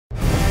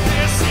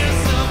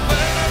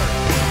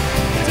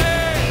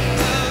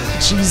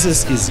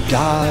Jesus is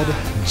God.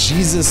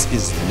 Jesus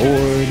is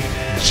Lord.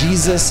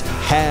 Jesus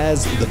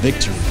has the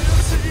victory.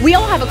 We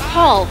all have a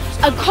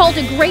call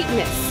to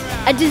greatness,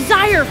 a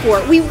desire for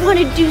it. We want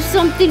to do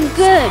something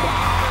good.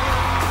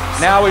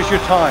 Now is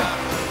your time.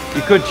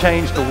 You could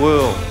change the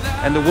world,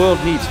 and the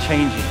world needs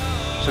changing,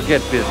 so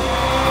get busy.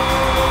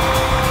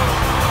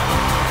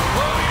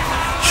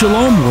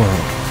 Shalom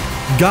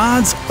World,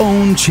 God's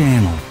own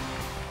channel.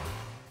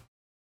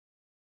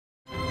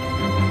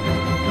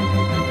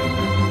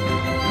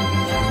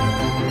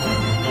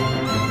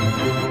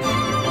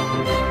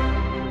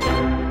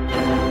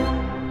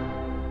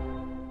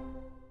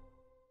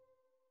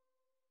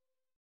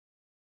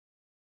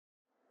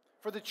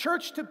 For the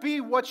church to be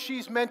what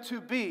she's meant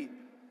to be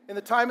in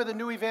the time of the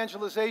new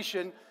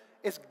evangelization,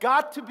 it's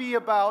got to be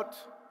about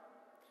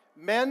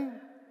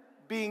men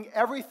being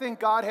everything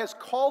God has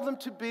called them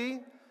to be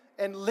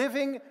and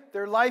living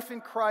their life in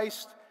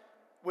Christ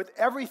with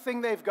everything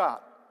they've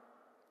got.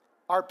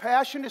 Our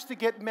passion is to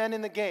get men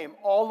in the game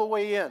all the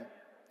way in.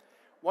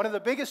 One of the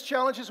biggest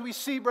challenges we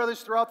see,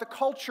 brothers, throughout the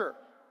culture,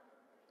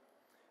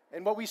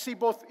 and what we see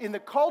both in the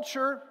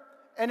culture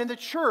and in the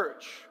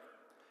church,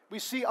 we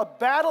see a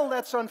battle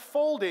that's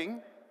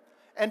unfolding,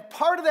 and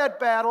part of that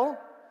battle,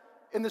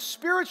 in the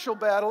spiritual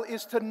battle,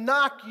 is to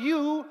knock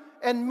you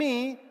and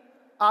me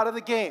out of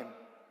the game.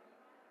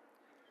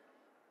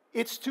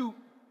 It's to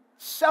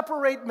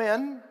separate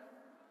men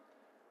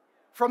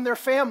from their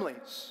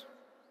families.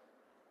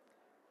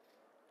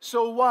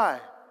 So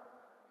why?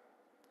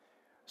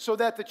 So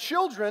that the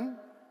children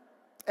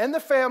and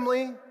the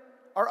family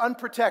are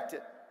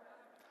unprotected.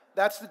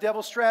 That's the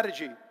devil's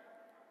strategy.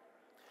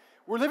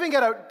 We're living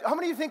at how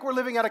many of you think we're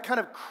living at a kind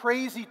of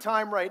crazy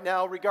time right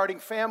now regarding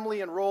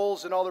family and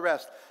roles and all the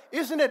rest?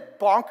 Isn't it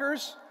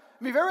bonkers?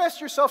 I mean, have you ever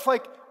asked yourself,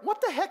 like, what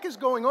the heck is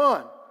going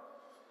on?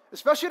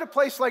 Especially at a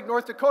place like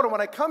North Dakota.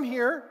 When I come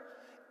here,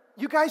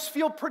 you guys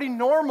feel pretty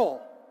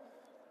normal.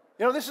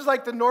 You know, this is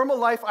like the normal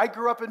life I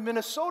grew up in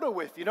Minnesota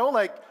with, you know,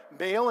 like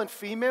male and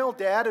female,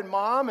 dad and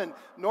mom, and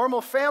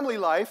normal family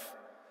life.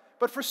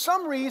 But for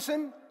some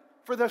reason,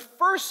 for the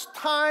first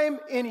time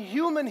in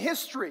human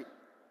history,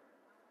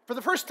 for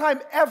the first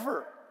time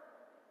ever,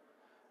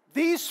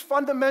 these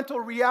fundamental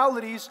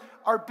realities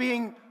are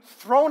being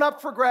thrown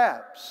up for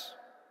grabs.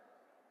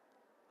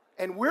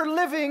 And we're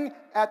living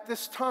at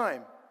this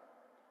time,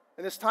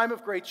 in this time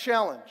of great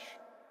challenge,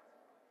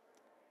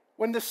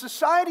 when the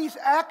society's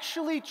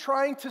actually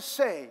trying to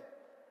say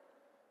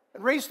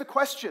and raise the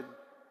question,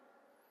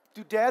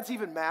 do dads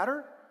even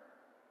matter?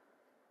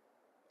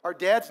 Are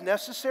dads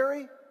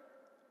necessary?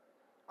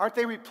 Aren't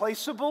they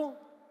replaceable?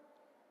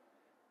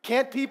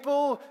 Can't we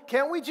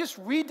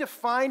just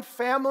redefine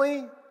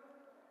family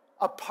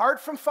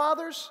apart from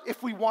fathers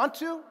if we want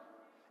to,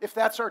 if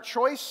that's our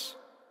choice?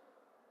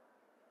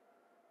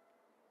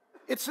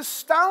 It's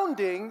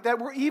astounding that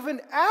we're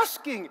even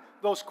asking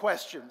those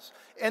questions.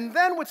 And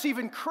then what's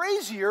even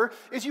crazier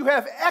is you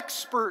have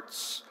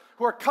experts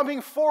who are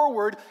coming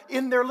forward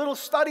in their little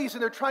studies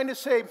and they're trying to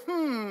say,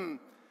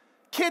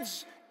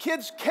 kids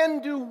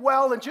can do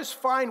well and just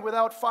fine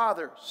without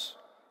fathers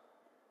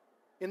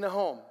in the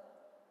home.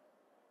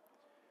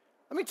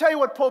 Let me tell you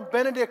what Pope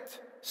Benedict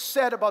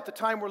said about the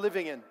time we're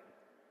living in.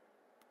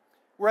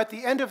 We're at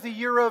the end of the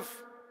year of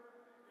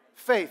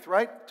faith,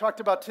 right?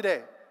 Talked about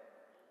today.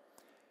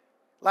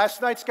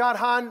 Last night, Scott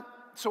Hahn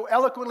so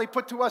eloquently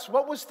put to us,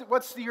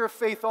 what's the year of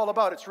faith all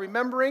about? It's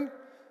remembering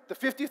the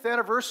 50th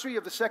anniversary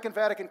of the Second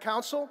Vatican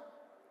Council,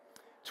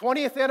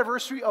 20th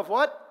anniversary of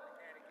what?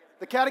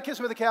 The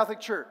Catechism of the Catholic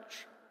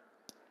Church.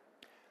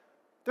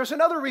 There's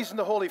another reason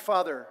the Holy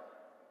Father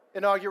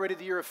inaugurated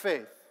the year of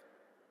faith.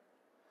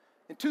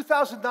 In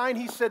 2009,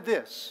 he said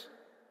this: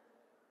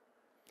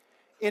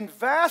 in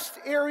vast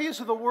areas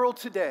of the world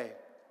today,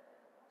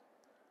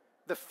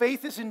 the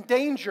faith is in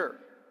danger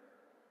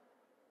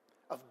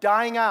of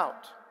dying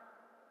out,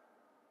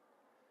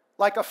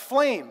 like a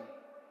flame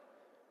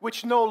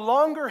which no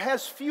longer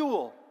has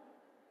fuel.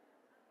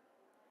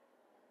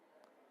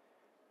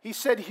 He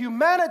said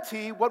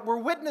humanity, what we're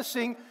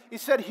witnessing, he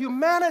said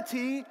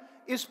humanity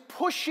is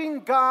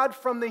pushing God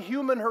from the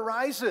human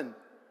horizon.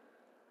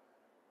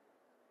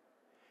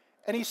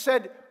 And he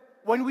said,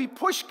 when we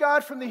push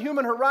God from the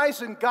human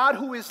horizon, God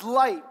who is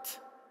light,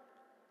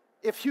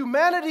 if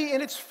humanity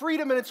in its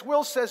freedom and its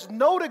will says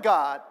no to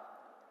God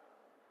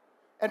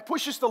and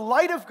pushes the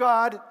light of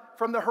God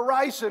from the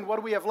horizon, what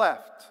do we have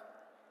left?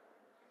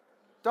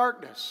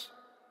 Darkness.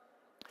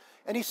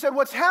 And he said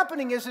what's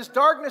happening is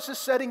darkness is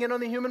setting in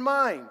on the human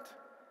mind.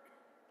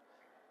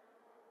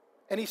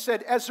 And he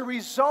said, as a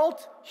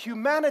result,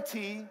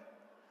 humanity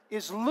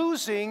is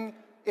losing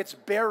its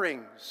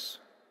bearings.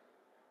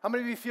 How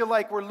many of you feel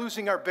like we're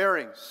losing our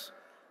bearings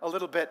a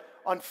little bit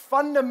on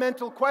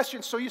fundamental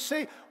questions? So you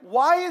say,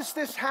 why is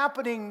this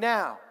happening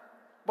now,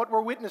 what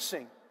we're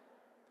witnessing?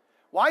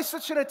 Why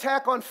such an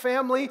attack on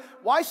family?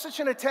 Why such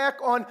an attack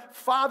on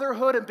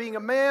fatherhood and being a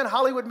man?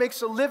 Hollywood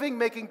makes a living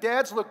making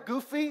dads look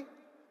goofy,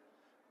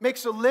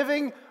 makes a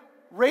living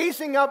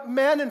raising up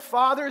men and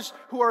fathers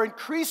who are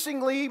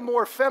increasingly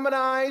more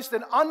feminized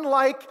and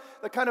unlike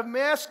the kind of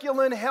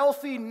masculine,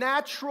 healthy,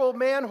 natural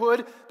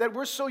manhood that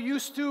we're so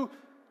used to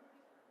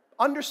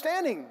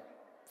understanding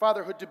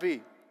fatherhood to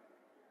be.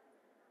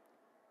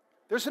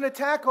 There's an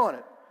attack on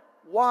it.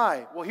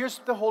 Why? Well, here's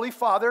the Holy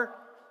Father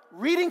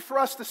reading for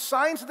us the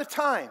signs of the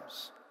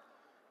times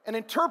and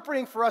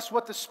interpreting for us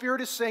what the Spirit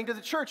is saying to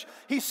the church.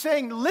 He's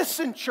saying,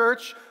 listen,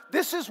 church,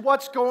 this is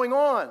what's going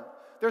on.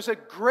 There's a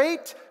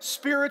great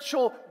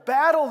spiritual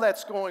battle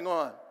that's going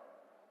on.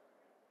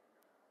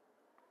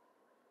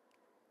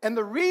 And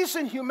the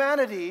reason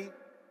humanity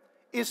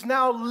is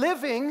now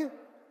living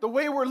the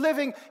way we're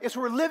living is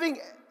we're living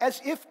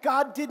as if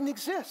God didn't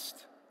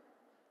exist.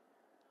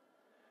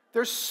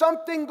 There's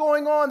something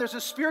going on. There's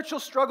a spiritual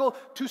struggle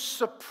to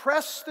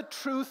suppress the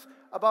truth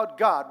about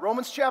God.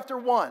 Romans chapter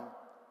 1.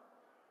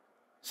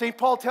 St.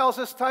 Paul tells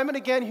us time and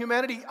again,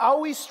 humanity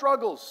always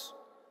struggles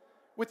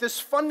with this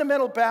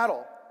fundamental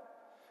battle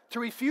to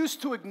refuse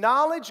to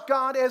acknowledge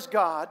God as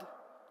God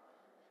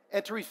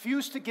and to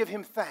refuse to give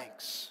Him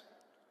thanks.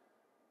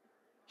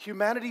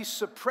 Humanity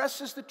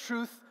suppresses the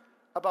truth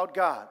about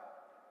God.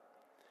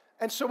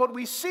 And so what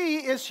we see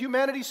is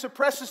humanity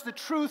suppresses the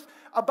truth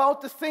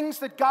about the things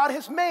that God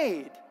has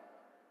made,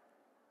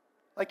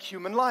 like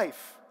human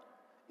life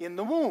in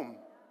the womb.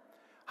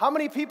 How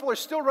many people are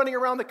still running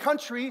around the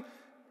country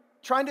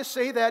trying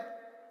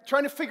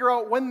to figure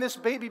out when this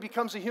baby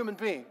becomes a human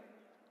being?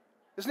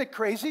 Isn't it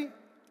crazy?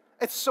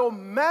 It's so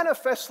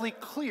manifestly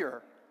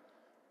clear,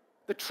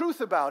 the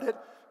truth about it,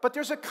 but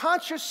there's a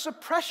conscious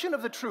suppression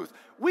of the truth.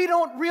 We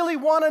don't really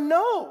want to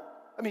know.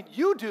 I mean,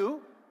 you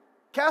do,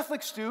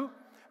 Catholics do,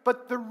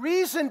 but the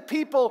reason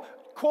people,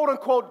 quote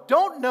unquote,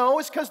 don't know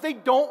is because they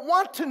don't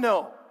want to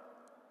know.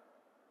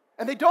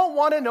 And they don't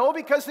want to know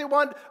because they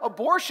want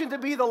abortion to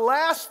be the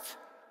last,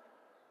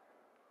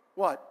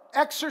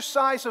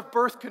 exercise of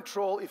birth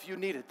control if you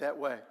need it that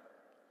way.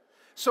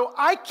 So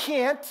I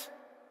can't,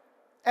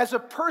 as a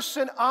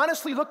person,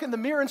 honestly look in the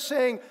mirror and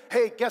saying,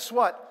 hey, guess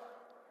what?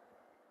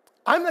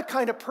 I'm the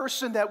kind of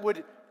person that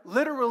would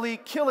literally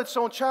kill its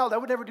own child. I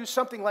would never do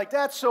something like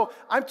that, so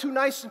I'm too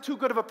nice and too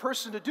good of a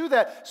person to do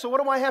that. So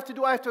what do I have to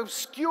do? I have to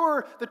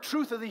obscure the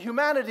truth of the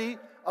humanity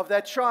of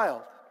that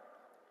child.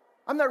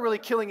 I'm not really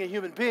killing a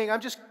human being.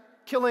 I'm just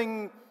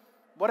killing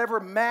whatever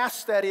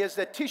mass that is,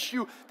 that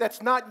tissue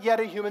that's not yet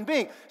a human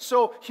being.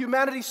 So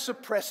humanity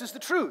suppresses the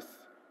truth.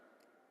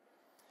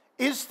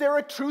 Is there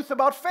a truth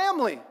about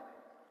family?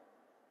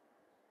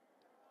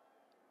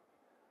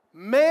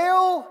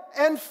 Male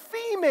and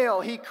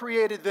female, He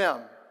created them.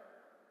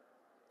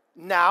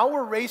 Now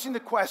we're raising the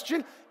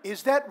question,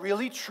 is that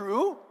really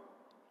true?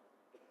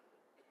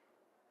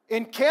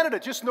 In Canada,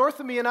 just north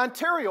of me in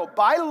Ontario,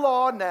 by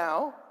law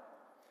now,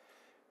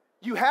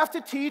 you have to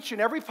teach in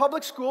every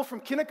public school from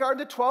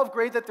kindergarten to 12th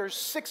grade that there's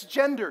 6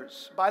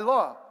 genders by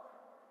law.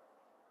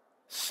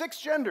 6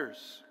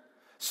 genders.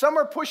 Some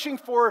are pushing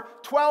for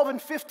 12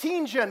 and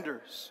 15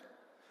 genders.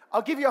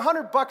 I'll give you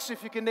 $100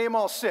 if you can name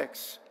all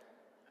 6.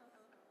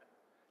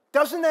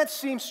 Doesn't that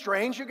seem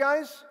strange, you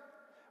guys?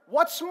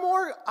 What's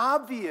more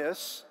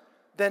obvious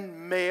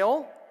than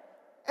male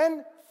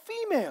and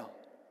female?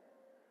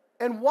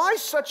 And why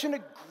such an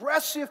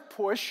aggressive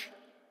push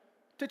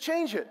to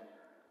change it?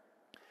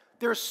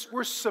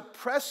 We're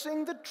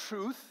suppressing the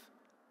truth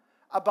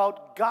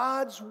about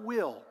God's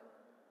will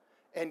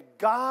and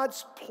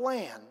God's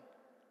plan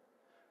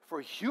for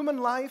human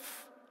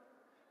life,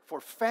 for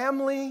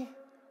family.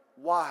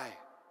 Why?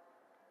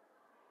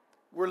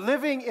 We're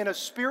living in a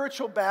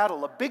spiritual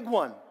battle, a big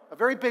one, a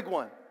very big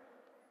one.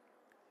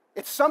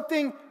 It's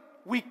something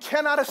we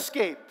cannot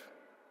escape.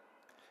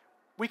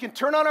 We can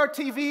turn on our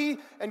TV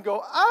and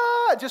go,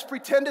 just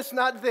pretend it's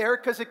not there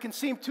because it can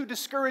seem too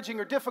discouraging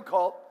or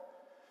difficult.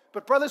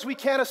 But brothers, we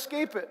can't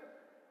escape it.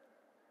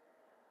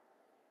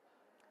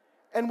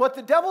 And what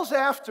the devil's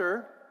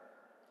after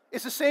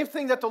is the same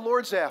thing that the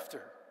Lord's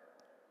after.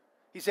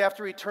 He's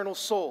after eternal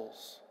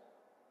souls.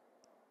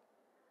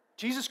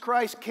 Jesus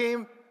Christ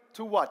came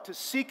to what? To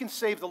seek and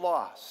save the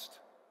lost.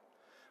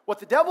 What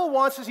the devil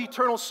wants is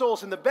eternal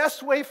souls, and the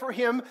best way for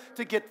him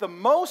to get the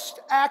most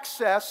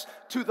access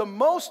to the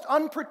most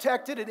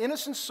unprotected and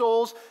innocent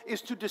souls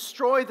is to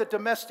destroy the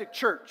domestic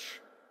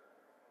church.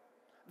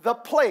 The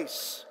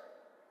place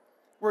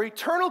where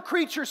eternal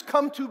creatures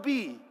come to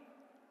be,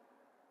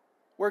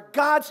 where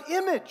God's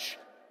image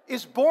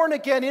is born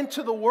again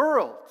into the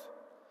world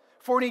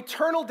for an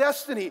eternal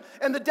destiny.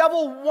 And the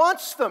devil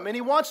wants them, and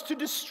he wants to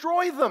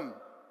destroy them.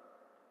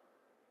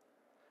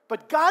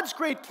 But God's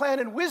great plan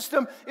and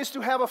wisdom is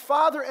to have a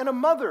father and a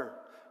mother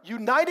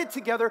united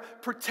together,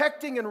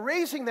 protecting and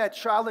raising that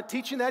child and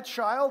teaching that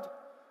child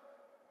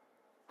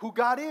who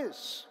God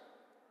is,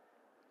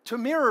 to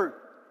mirror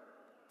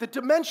the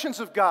dimensions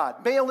of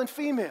God, male and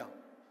female,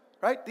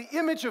 right? The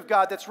image of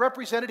God that's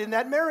represented in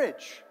that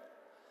marriage.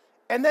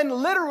 And then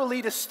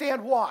literally to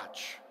stand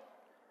watch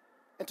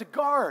and to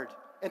guard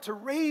and to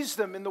raise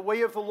them in the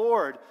way of the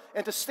Lord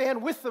and to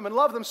stand with them and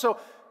love them. So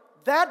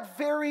that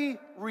very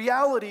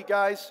reality,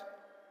 guys,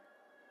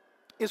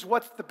 is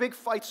what the big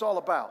fight's all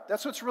about.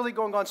 That's what's really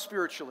going on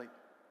spiritually.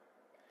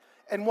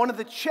 And one of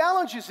the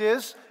challenges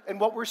is, and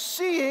what we're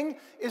seeing,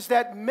 is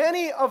that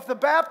many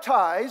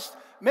baptized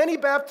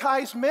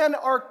men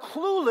are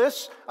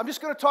clueless. I'm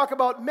just going to talk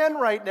about men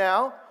right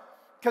now,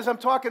 because I'm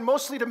talking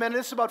mostly to men, and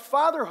this is about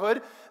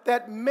fatherhood,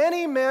 that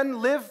many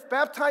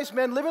baptized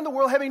men live in the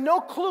world having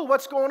no clue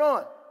what's going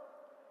on.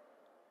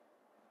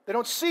 They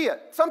don't see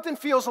it. Something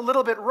feels a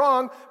little bit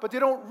wrong, but they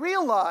don't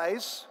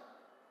realize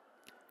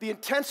the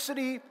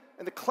intensity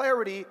and the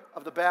clarity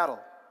of the battle.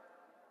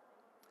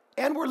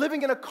 And we're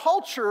living in a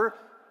culture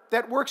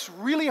that works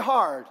really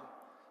hard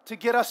to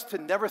get us to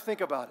never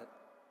think about it.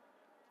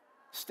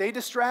 Stay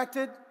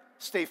distracted,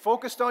 stay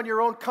focused on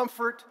your own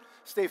comfort,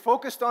 stay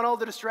focused on all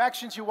the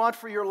distractions you want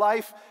for your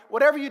life.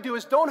 Whatever you do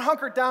is don't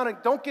hunker down and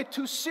don't get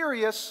too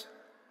serious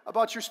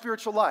about your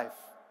spiritual life.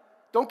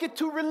 Don't get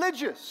too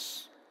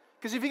religious.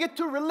 Because if you get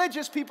too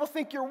religious, people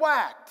think you're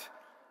whacked,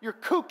 you're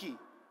kooky.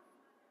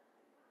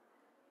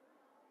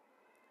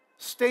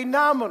 Stay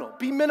nominal.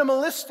 Be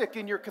minimalistic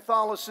in your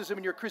Catholicism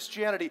and your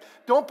Christianity.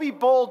 Don't be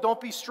bold. Don't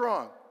be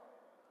strong.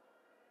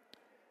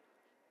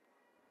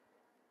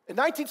 In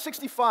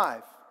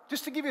 1965,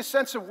 just to give you a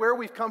sense of where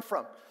we've come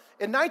from,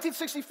 in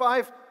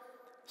 1965,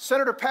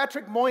 Senator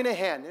Patrick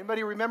Moynihan,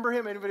 anybody remember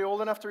him? Anybody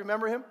old enough to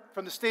remember him?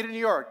 From the state of New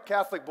York,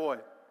 Catholic boy.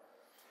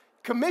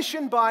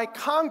 Commissioned by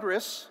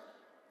Congress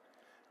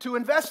to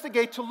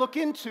investigate, to look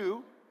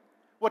into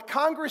what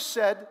Congress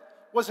said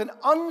was an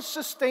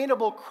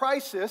unsustainable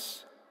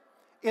crisis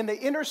in the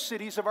inner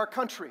cities of our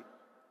country.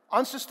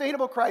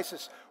 Unsustainable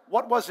crisis.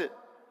 What was it?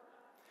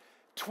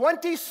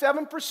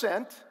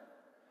 27%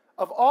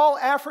 of all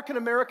African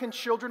American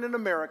children in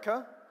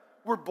America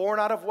were born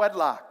out of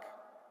wedlock.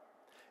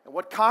 And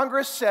what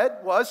Congress said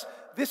was,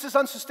 this is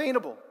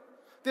unsustainable.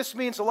 This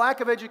means a lack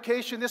of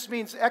education, this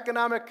means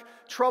economic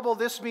trouble,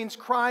 this means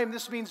crime,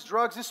 this means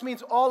drugs, this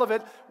means all of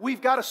it.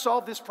 We've got to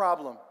solve this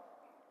problem.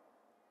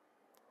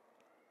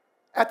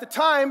 At the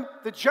time,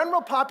 the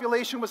general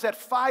population was at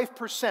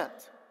 5%.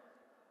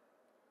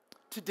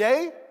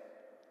 Today,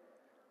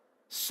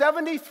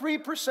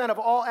 73% of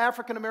all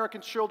African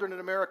American children in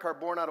America are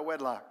born out of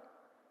wedlock.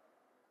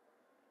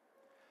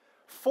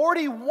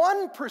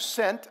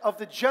 41% of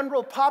the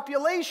general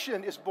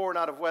population is born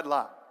out of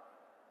wedlock.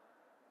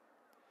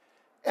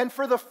 And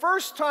for the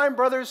first time,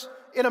 brothers,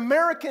 in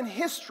American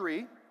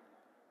history,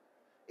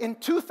 in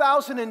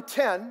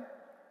 2010,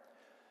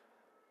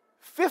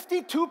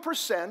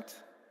 52%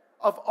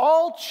 of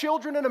all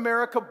children in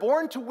America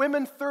born to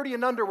women 30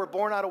 and under were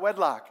born out of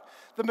wedlock.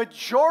 The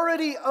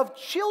majority of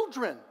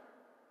children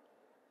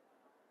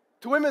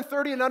to women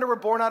 30 and under were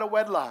born out of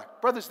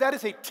wedlock. Brothers, that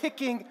is a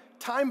ticking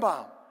time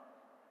bomb.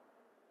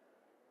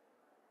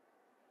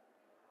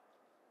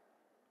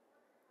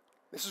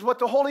 This is what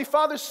the Holy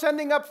Father's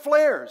sending up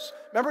flares.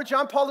 Remember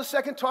John Paul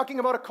II talking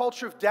about a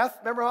culture of death?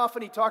 Remember how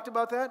often he talked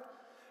about that?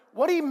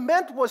 What he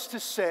meant was to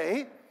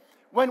say,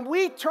 when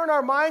we turn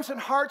our minds and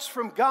hearts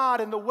from God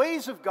and the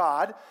ways of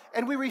God,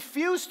 and we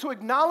refuse to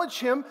acknowledge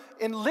Him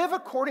and live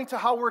according to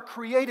how we're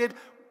created,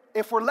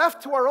 if we're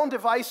left to our own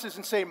devices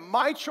and say,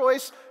 my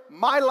choice,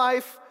 my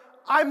life,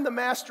 I'm the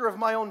master of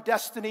my own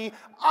destiny,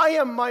 I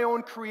am my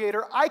own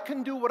creator, I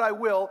can do what I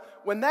will,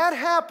 when that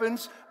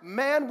happens,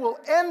 man will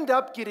end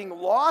up getting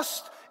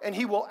lost, and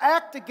he will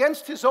act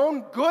against his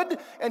own good,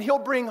 and he'll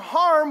bring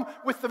harm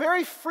with the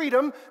very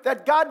freedom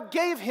that God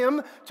gave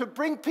him to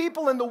bring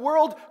people in the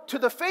world to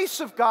the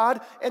face of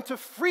God and to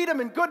freedom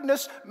and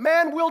goodness.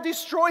 Man will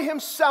destroy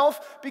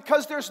himself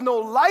because there's no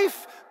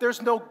life,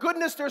 there's no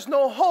goodness, there's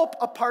no hope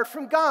apart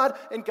from God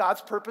and God's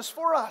purpose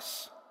for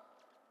us.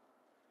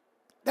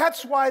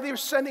 That's why they're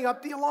sending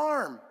up the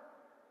alarm.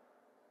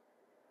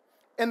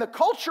 And the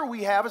culture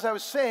we have, as I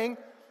was saying,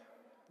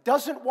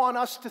 doesn't want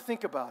us to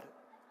think about it.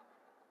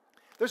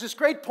 There's this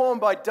great poem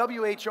by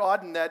W.H.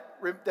 Auden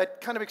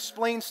that kind of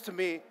explains to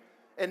me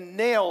and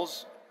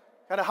nails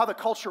kind of how the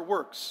culture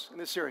works in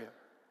this area.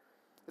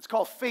 It's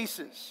called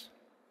Faces.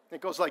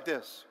 It goes like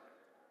this.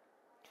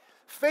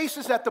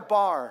 Faces at the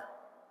bar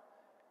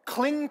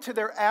cling to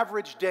their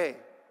average day.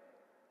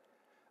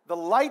 The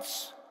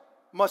lights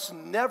must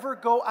never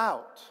go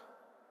out.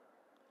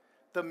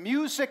 The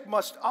music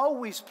must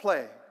always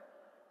play,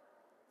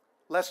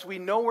 lest we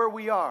know where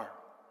we are.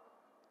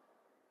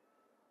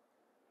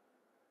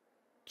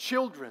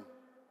 Children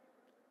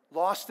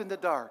lost in the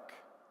dark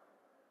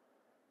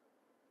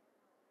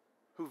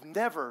who've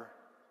never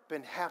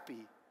been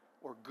happy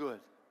or good.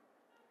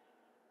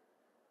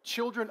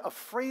 Children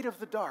afraid of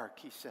the dark,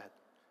 he said,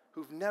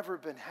 who've never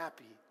been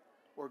happy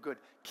or good.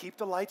 Keep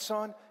the lights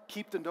on,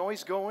 keep the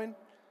noise going,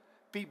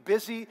 be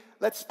busy.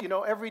 Let's,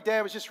 every day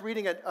I was just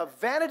reading a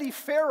Vanity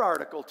Fair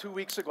article 2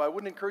 weeks ago. I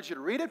wouldn't encourage you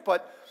to read it,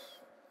 but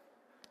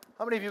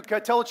how many of you,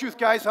 tell the truth,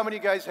 guys, how many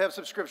of you guys have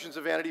subscriptions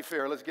to Vanity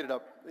Fair? Let's get it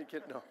up.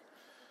 No.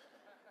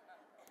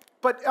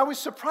 But I was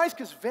surprised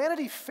because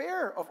Vanity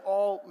Fair, of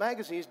all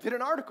magazines, did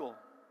an article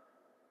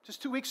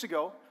just 2 weeks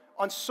ago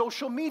on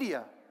social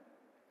media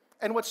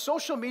and what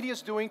social media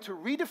is doing to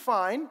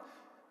redefine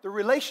the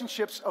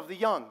relationships of the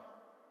young.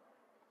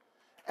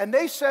 And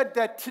they said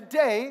that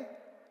today,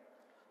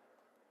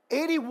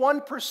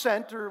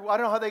 81%, or I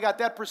don't know how they got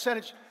that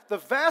percentage, the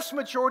vast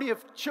majority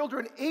of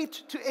children 8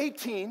 to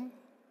 18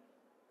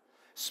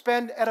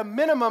 spend at a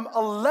minimum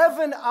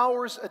 11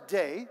 hours a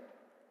day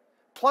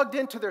plugged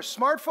into their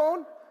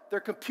smartphone, their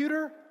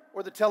computer,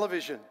 or the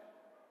television.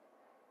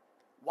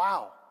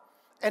 Wow.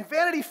 And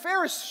Vanity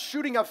Fair is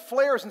shooting up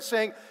flares and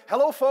saying,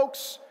 hello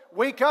folks,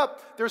 wake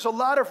up. There's a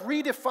lot of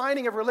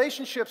redefining of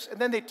relationships. And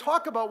then they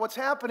talk about what's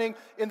happening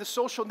in the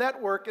social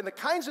network and the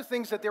kinds of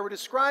things that they were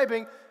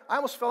describing. I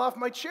almost fell off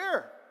my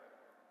chair.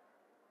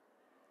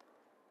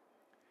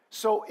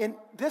 So in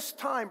this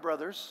time,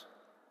 brothers,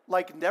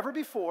 like never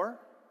before,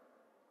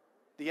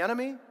 the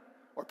enemy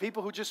or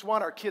people who just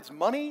want our kids'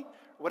 money,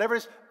 whatever it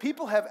is,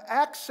 people have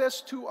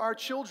access to our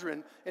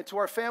children and to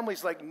our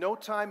families like no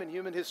time in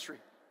human history.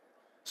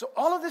 So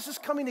all of this is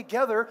coming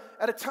together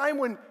at a time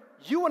when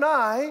you and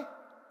I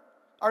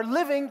are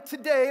living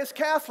today as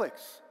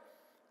Catholics.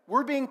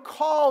 We're being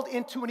called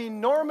into an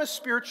enormous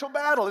spiritual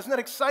battle. Isn't that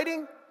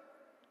exciting?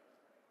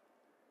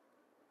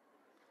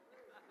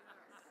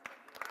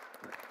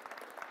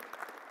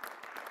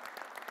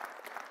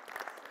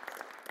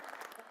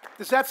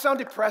 Does that sound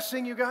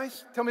depressing, you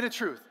guys? Tell me the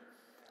truth.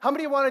 How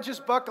many want to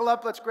just buckle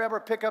up, let's grab our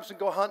pickups and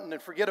go hunting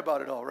and forget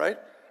about it all, right?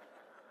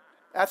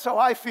 That's how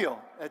I feel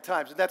at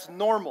times, and that's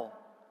normal.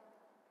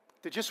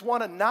 To just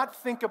want to not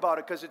think about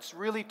it because it's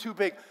really too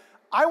big.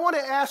 I want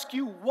to ask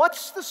you,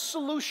 what's the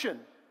solution?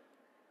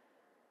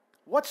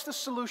 What's the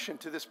solution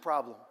to this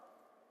problem?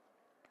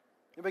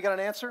 Anybody got an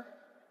answer?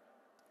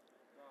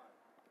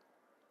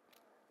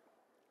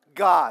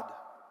 God.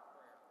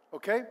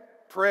 Okay?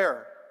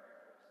 Prayer.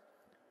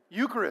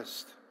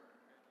 Eucharist.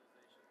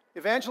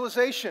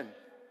 Evangelization.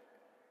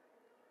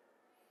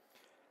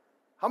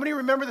 How many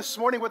remember this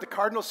morning what the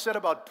Cardinal said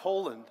about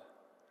Poland?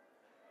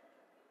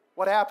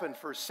 What happened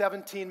for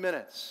 17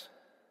 minutes?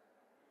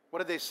 What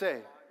did they say?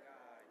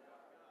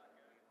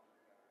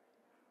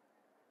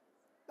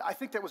 I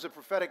think that was a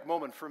prophetic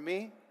moment for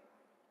me.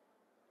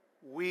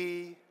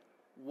 We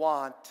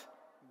want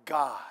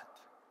God.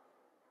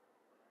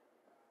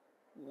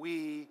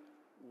 We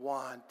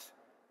want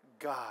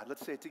God.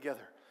 Let's say it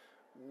together.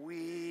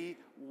 We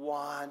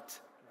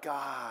want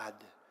God.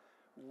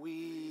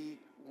 We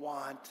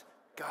want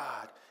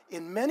God.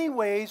 In many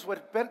ways,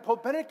 what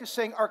Pope Benedict is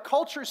saying, our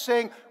culture is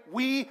saying,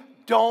 we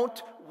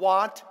don't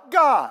want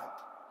God.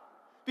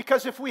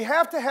 Because if we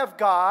have to have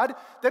God,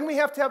 then we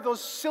have to have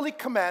those silly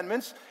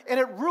commandments,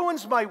 and it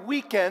ruins my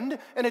weekend,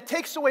 and it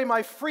takes away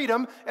my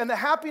freedom and the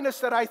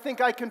happiness that I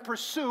think I can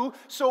pursue,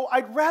 so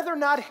I'd rather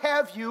not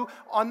have you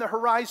on the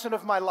horizon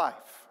of my life.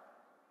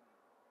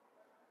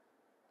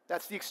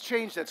 That's the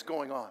exchange that's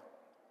going on.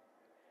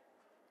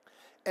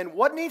 And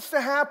what needs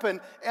to happen,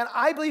 and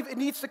I believe it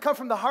needs to come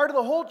from the heart of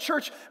the whole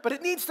church, but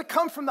it needs to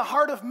come from the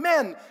heart of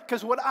men.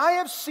 Because what I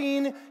have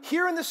seen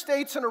here in the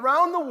States and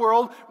around the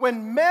world,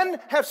 when men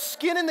have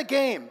skin in the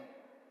game,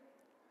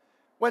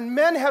 when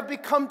men have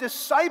become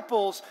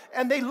disciples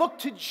and they look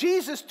to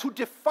Jesus to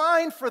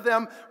define for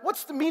them,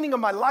 what's the meaning of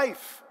my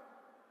life?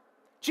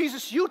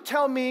 Jesus, you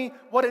tell me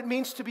what it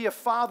means to be a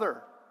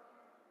father.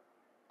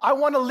 I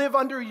want to live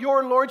under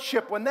your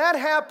lordship. When that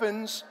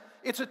happens,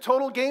 it's a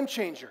total game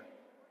changer.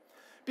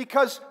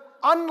 Because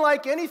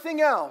unlike anything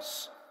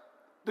else,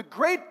 the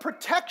great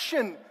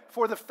protection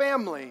for the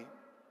family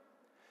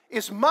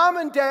is mom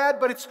and dad,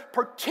 but it's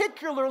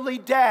particularly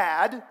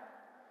dad,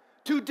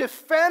 to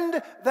defend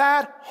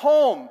that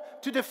home,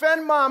 to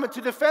defend mom and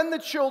to defend the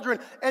children,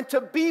 and to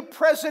be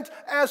present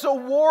as a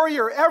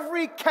warrior.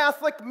 Every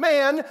Catholic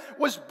man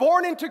was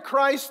born into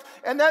Christ,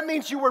 and that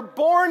means you were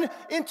born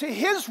into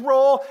his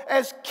role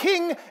as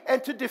king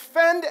and to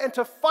defend and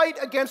to fight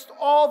against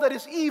all that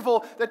is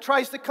evil that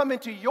tries to come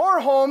into your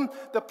home,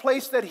 the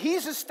place that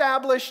he's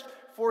established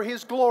for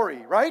his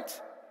glory, right?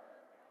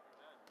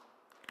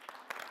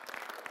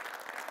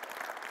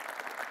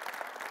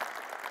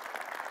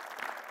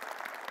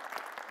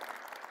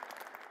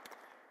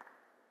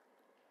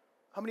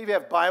 How many of you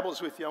have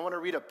Bibles with you? I want to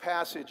read a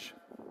passage.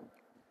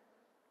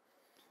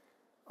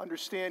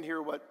 Understand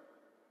here what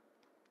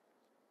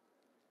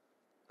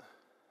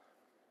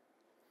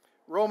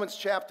Romans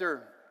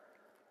chapter,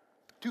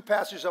 two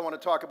passages I want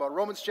to talk about.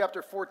 Romans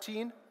chapter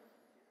 14.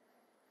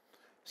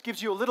 This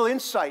gives you a little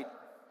insight,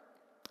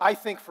 I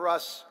think, for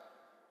us,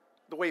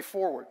 the way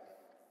forward.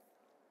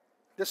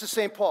 This is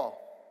St. Paul.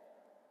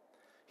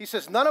 He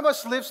says, none of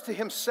us lives to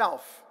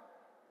himself,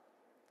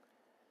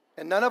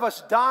 and none of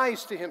us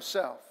dies to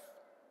himself.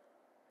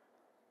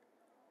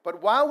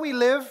 But while we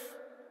live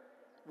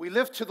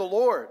to the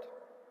Lord.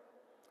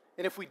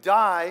 And if we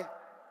die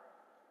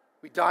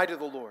to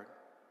the Lord.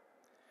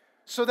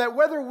 So that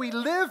whether we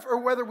live or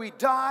whether we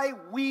die,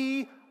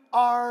 we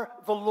are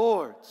the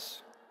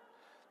Lord's.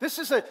 This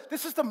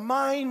is the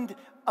mind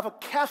of a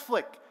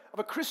Catholic, of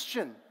a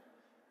Christian.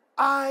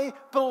 I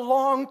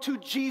belong to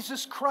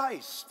Jesus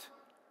Christ.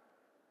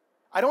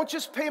 I don't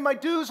just pay my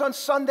dues on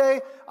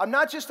Sunday. I'm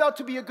not just out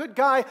to be a good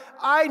guy.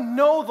 I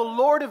know the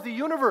Lord of the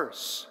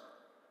universe.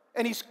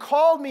 And he's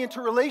called me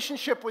into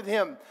relationship with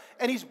him.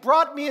 And he's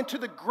brought me into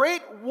the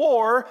great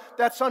war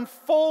that's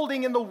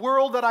unfolding in the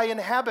world that I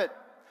inhabit.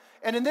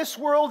 And in this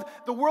world,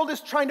 the world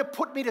is trying to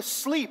put me to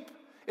sleep.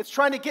 It's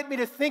trying to get me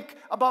to think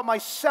about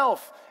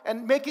myself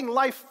and making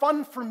life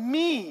fun for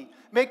me,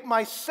 make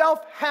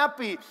myself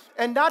happy,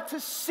 and not to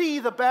see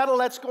the battle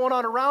that's going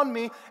on around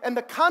me and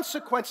the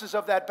consequences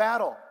of that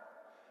battle.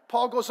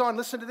 Paul goes on,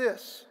 listen to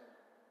this.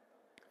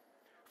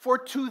 For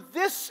to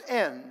this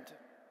end,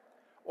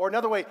 or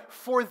another way,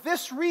 for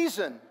this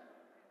reason,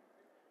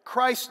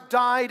 Christ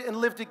died and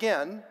lived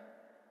again,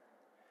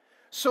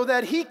 so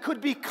that he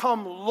could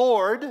become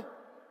Lord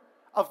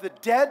of the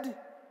dead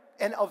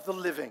and of the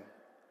living.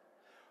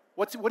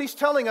 What he's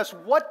telling us,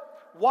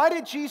 why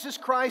did Jesus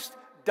Christ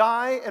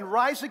die and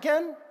rise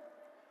again?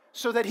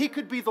 So that he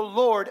could be the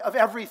Lord of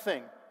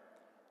everything.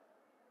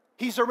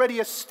 He's already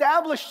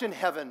established in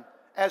heaven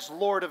as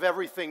Lord of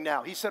everything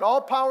now. He said,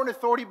 all power and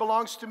authority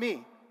belongs to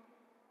me.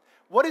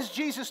 What is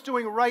Jesus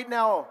doing right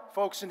now,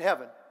 folks, in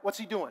heaven? What's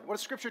he doing? What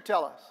does Scripture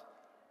tell us?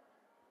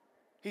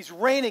 He's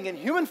reigning in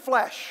human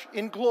flesh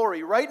in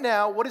glory right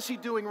now. What is he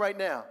doing right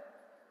now?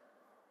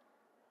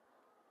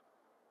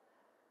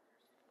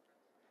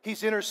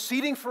 He's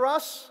interceding for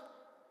us.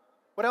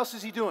 What else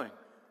is he doing?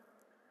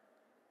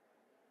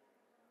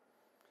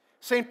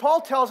 St.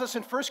 Paul tells us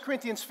in 1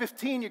 Corinthians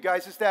 15, you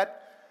guys, is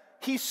that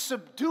he's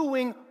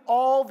subduing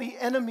all the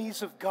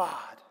enemies of God.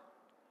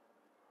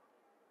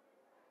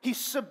 He's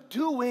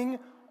subduing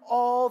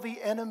all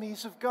the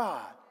enemies of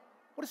God.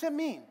 What does that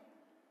mean?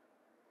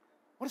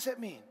 What does that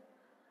mean?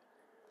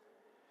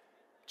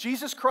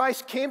 Jesus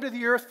Christ came to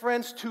the earth,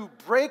 friends, to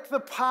break the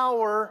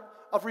power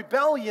of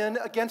rebellion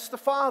against the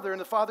Father and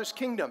the Father's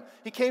kingdom.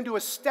 He came to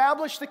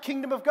establish the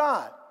kingdom of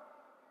God.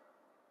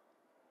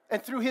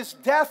 And through his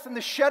death and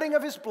the shedding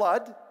of his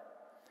blood,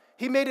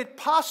 he made it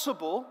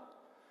possible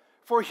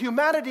for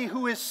humanity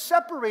who is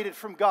separated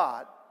from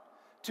God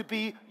to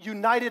be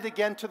united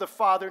again to the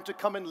Father and to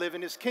come and live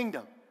in his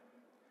kingdom.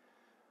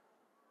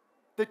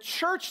 The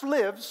church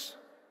lives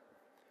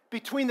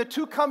between the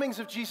two comings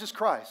of Jesus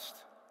Christ.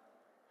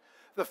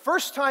 The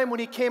first time when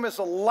he came as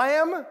a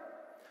lamb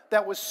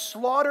that was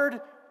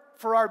slaughtered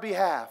for our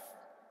behalf,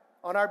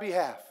 on our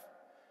behalf.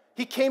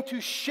 He came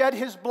to shed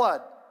his blood.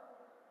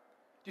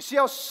 Do you see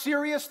how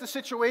serious the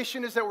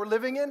situation is that we're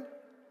living in?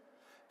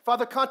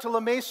 Father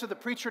Cantalamessa, the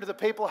preacher to the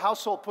papal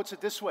household, puts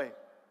it this way.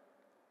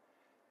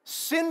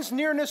 Sin's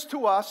nearness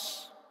to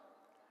us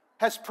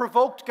has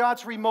provoked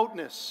God's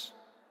remoteness.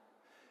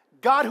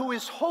 God, who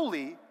is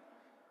holy,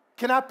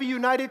 cannot be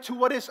united to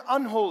what is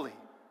unholy.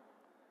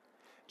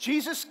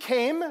 Jesus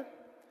came,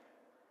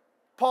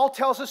 Paul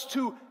tells us,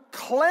 to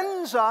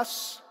cleanse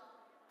us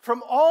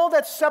from all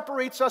that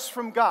separates us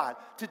from God,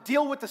 to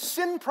deal with the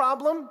sin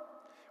problem,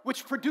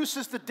 which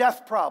produces the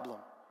death problem.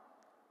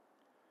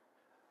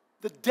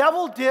 The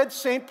devil did,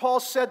 St. Paul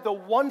said, the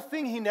one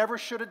thing he never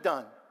should have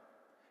done.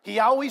 He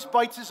always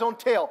bites his own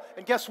tail.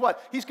 And guess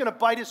what? He's going to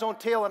bite his own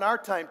tail in our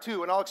time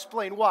too, and I'll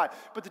explain why.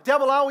 But the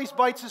devil always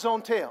bites his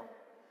own tail.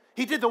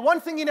 He did the one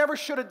thing he never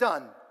should have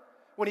done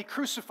when he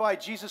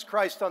crucified Jesus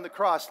Christ on the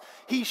cross.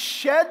 He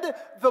shed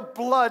the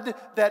blood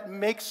that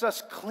makes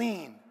us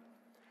clean.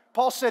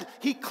 Paul said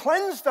he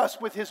cleansed us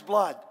with his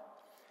blood.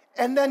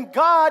 And then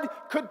God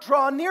could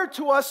draw near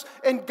to us,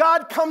 and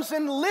God comes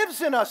and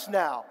lives in us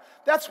now.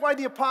 That's why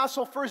the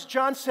apostle 1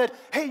 John said,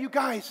 hey, you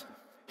guys,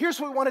 here's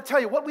what we want to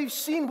tell you. What we've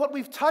seen, what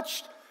we've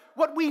touched,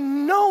 what we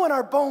know in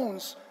our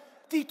bones,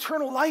 the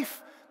eternal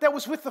life that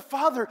was with the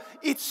Father,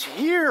 it's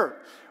here.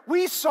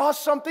 We saw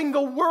something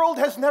the world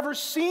has never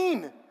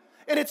seen,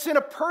 and it's in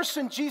a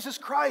person, Jesus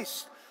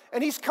Christ.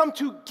 And he's come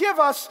to give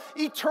us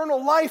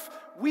eternal life.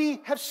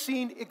 We have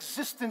seen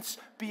existence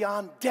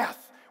beyond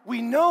death.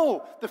 We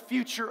know the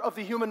future of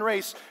the human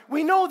race.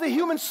 We know the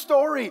human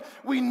story.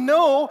 We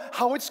know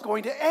how it's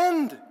going to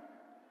end.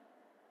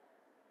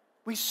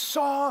 We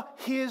saw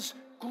his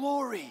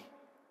glory.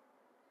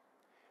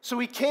 So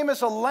he came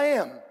as a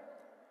lamb,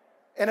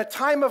 and a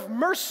time of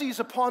mercy is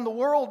upon the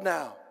world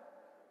now.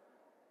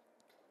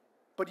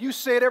 But you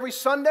say it every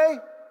Sunday,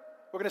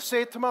 we're going to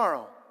say it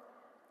tomorrow.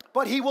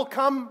 But he will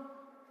come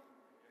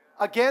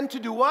again to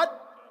do what?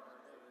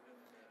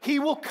 He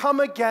will come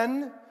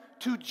again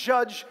to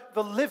judge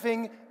the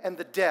living and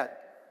the dead.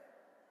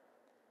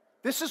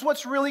 This is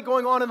what's really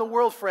going on in the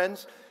world,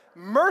 friends.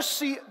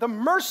 Mercy, the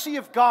mercy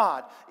of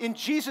God in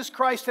Jesus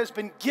Christ has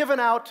been given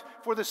out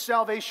for the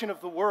salvation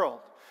of the world.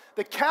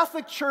 The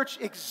Catholic Church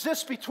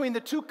exists between the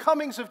two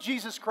comings of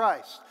Jesus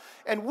Christ.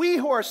 And we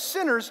who are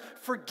sinners,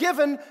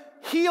 forgiven,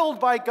 healed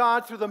by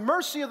God through the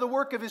mercy of the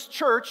work of his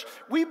church,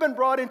 we've been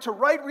brought into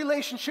right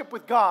relationship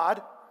with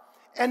God.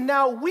 And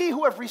now we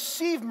who have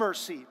received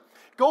mercy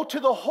go to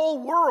the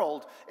whole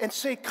world and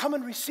say, come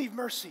and receive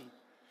mercy.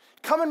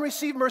 Come and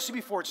receive mercy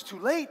before it's too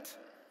late.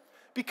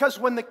 Because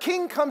when the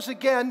King comes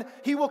again,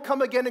 he will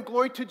come again in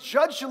glory to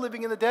judge the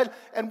living and the dead.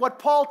 And what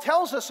Paul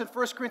tells us in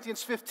 1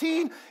 Corinthians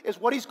 15 is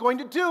what he's going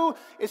to do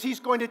is he's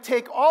going to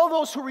take all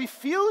those who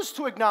refuse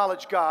to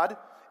acknowledge God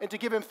and to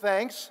give him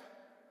thanks,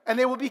 and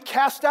they will be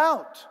cast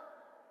out.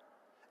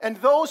 And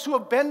those who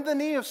have bent the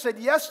knee have said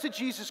yes to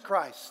Jesus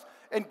Christ.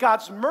 And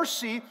God's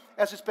mercy,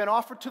 as it's been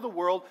offered to the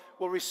world,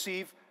 will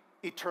receive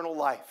eternal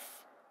life.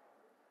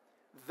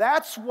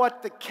 That's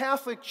what the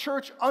Catholic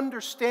Church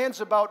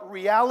understands about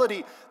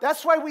reality.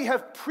 That's why we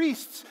have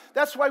priests.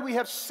 That's why we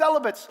have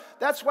celibates.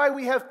 That's why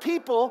we have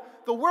people.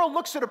 The world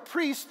looks at a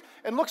priest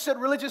and looks at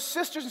religious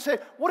sisters and say,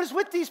 what is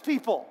with these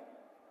people?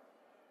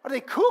 Are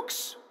they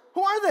kooks?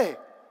 Who are they?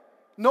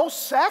 No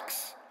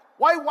sex?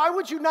 Why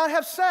would you not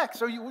have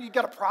sex? You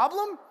got a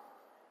problem?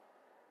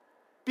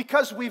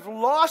 Because we've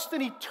lost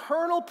an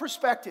eternal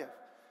perspective.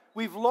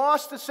 We've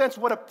lost the sense.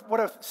 What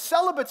a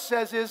celibate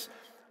says is,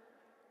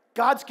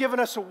 God's given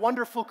us a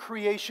wonderful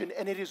creation,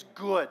 and it is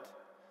good.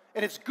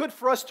 And it's good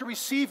for us to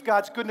receive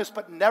God's goodness,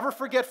 but never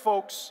forget,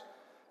 folks,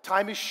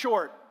 time is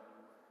short.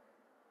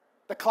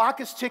 The clock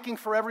is ticking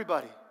for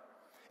everybody.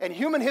 And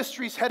human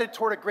history is headed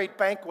toward a great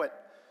banquet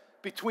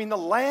between the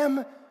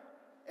Lamb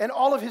and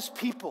all of his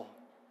people.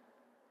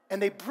 And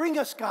they bring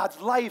us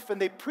God's life,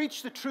 and they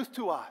preach the truth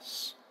to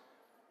us.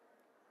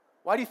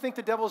 Why do you think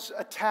the devil's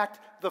attacked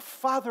the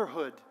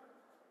fatherhood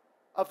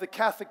of the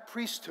Catholic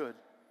priesthood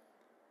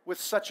with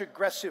such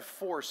aggressive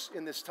force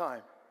in this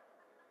time?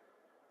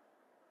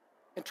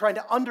 And trying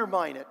to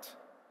undermine it,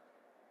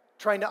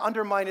 trying to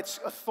undermine its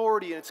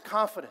authority and its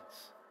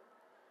confidence.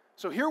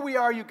 So here we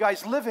are, you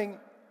guys, living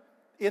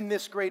in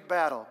this great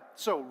battle.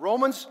 So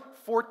Romans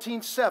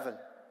 14:7,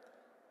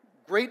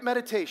 great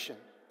meditation.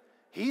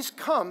 He's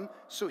come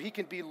so he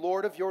can be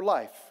Lord of your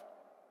life.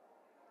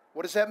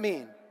 What does that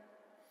mean?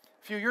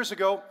 A few years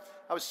ago,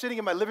 I was sitting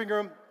in my living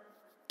room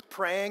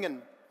praying,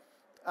 and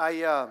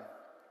I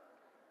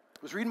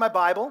was reading my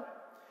Bible,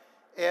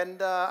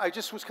 and I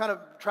just was kind of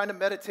trying to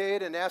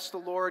meditate and ask the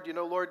Lord,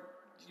 Lord,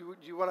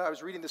 I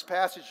was reading this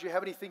passage, do you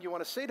have anything you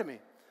want to say to me?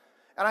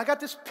 And I got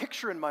this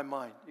picture in my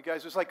mind, you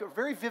guys. It was like a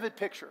very vivid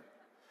picture.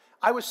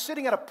 I was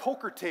sitting at a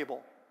poker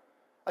table,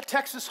 a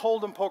Texas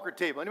Hold'em poker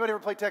table. Anybody ever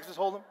play Texas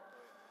Hold'em?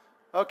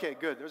 Okay,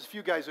 good. There's a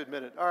few guys who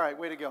admit it. All right,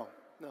 way to go.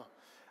 No.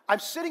 I'm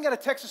sitting at a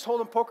Texas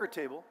Hold'em poker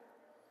table,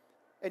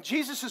 and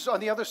Jesus is on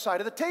the other side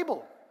of the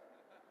table.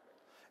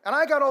 And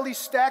I got all these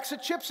stacks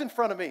of chips in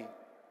front of me.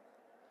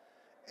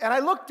 And I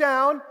look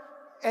down,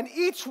 and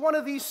each one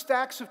of these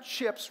stacks of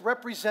chips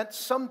represents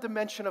some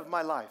dimension of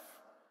my life.